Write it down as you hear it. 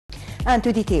And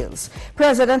to details.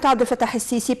 President Abdel Fattah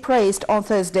el-Sisi praised on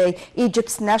Thursday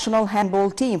Egypt's national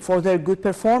handball team for their good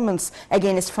performance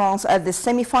against France at the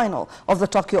semi-final of the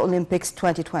Tokyo Olympics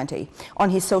 2020. On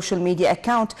his social media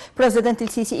account, President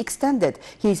el-Sisi extended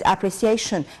his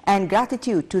appreciation and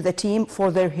gratitude to the team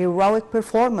for their heroic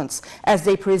performance as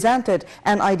they presented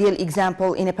an ideal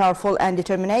example in a powerful and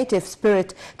determinative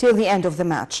spirit till the end of the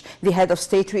match. The head of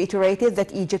state reiterated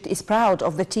that Egypt is proud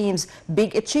of the team's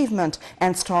big achievement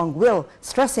and strong will,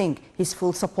 stressing his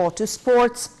full support to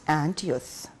sports and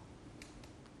youth.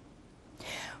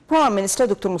 Prime Minister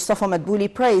Dr. Mustafa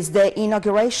Madbouli praised the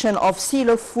inauguration of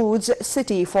Silo Foods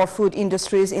City for food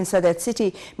industries in Sadat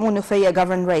City, Munufaya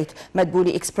Governorate.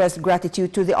 Madbouli expressed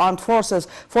gratitude to the armed forces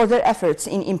for their efforts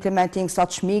in implementing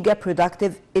such mega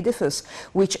productive edifice,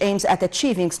 which aims at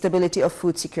achieving stability of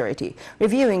food security.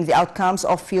 Reviewing the outcomes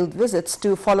of field visits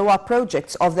to follow-up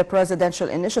projects of the presidential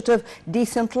initiative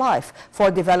Decent Life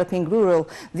for Developing Rural,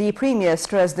 the Premier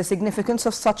stressed the significance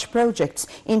of such projects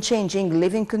in changing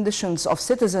living conditions of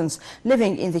citizens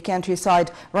living in the countryside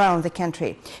around the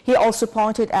country. He also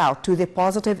pointed out to the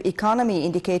positive economy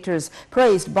indicators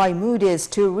praised by Moody's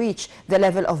to reach the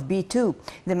level of B2,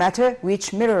 the matter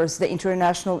which mirrors the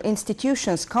international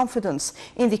institutions' confidence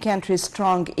in the country's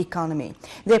strong economy.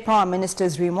 The Prime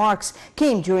Minister's remarks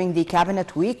came during the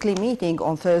Cabinet weekly meeting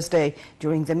on Thursday.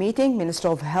 During the meeting, Minister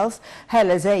of Health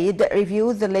Hala Zaid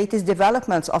reviewed the latest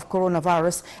developments of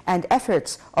coronavirus and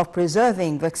efforts of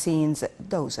preserving vaccines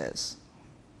doses.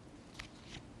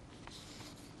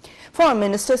 Foreign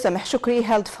Minister Sameh Shoukry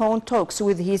held phone talks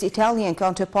with his Italian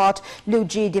counterpart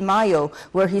Luigi Di Maio,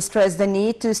 where he stressed the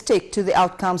need to stick to the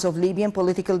outcomes of Libyan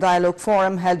Political Dialogue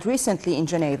Forum held recently in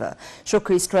Geneva.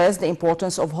 Shoukry stressed the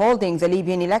importance of holding the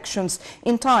Libyan elections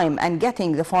in time and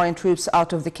getting the foreign troops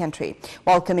out of the country,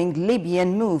 welcoming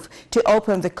Libyan move to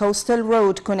open the coastal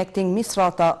road connecting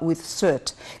Misrata with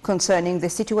Sirte. Concerning the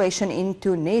situation in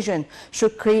Tunisia,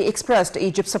 Shoukry expressed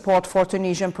Egypt's support for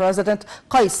Tunisian President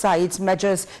Kais Said's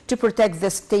measures to protect the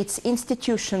state's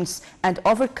institutions and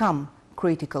overcome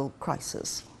critical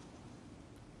crises.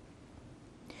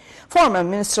 Former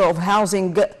Minister of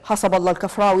Housing Hassaballah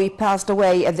Al-Kafrawi passed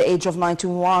away at the age of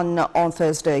 91 on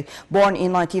Thursday. Born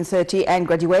in 1930 and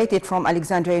graduated from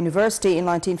Alexandria University in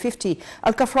 1950,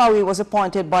 Al-Kafrawi was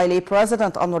appointed by late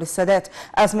President Anwar al-Sadat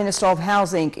as Minister of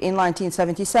Housing in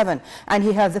 1977, and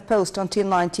he held the post until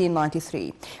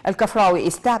 1993. Al-Kafrawi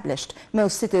established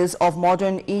most cities of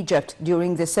modern Egypt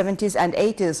during the 70s and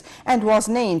 80s and was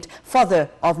named Father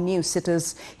of New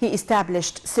Cities. He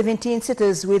established 17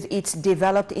 cities with its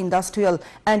developed industrial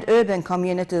and urban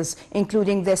communities,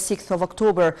 including the 6th of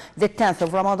October, the 10th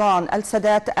of Ramadan,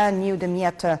 Al-Sadat and New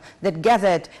Damietta, that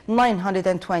gathered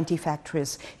 920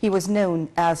 factories. He was known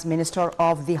as Minister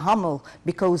of the Humble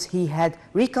because he had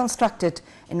reconstructed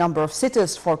a number of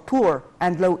cities for poor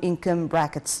and low-income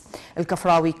brackets.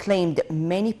 Al-Kafrawi claimed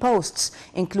many posts,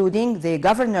 including the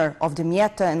Governor of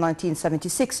Damietta in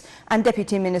 1976 and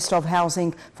Deputy Minister of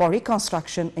Housing for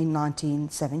Reconstruction in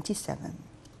 1977.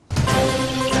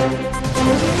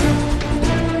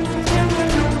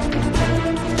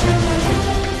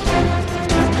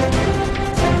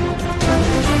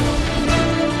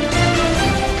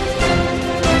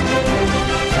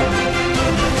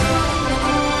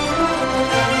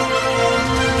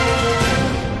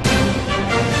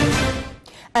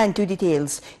 And to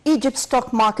details. Egypt's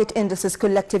stock market indices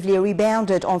collectively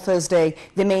rebounded on Thursday.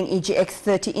 The main EGX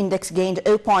 30 index gained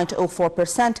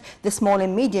 0.04%. The small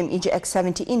and medium EGX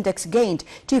 70 index gained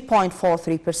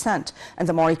 2.43%. And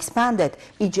the more expanded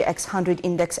EGX 100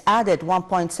 index added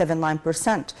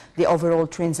 1.79%. The overall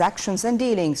transactions and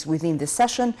dealings within the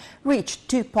session reached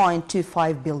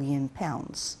 £2.25 billion.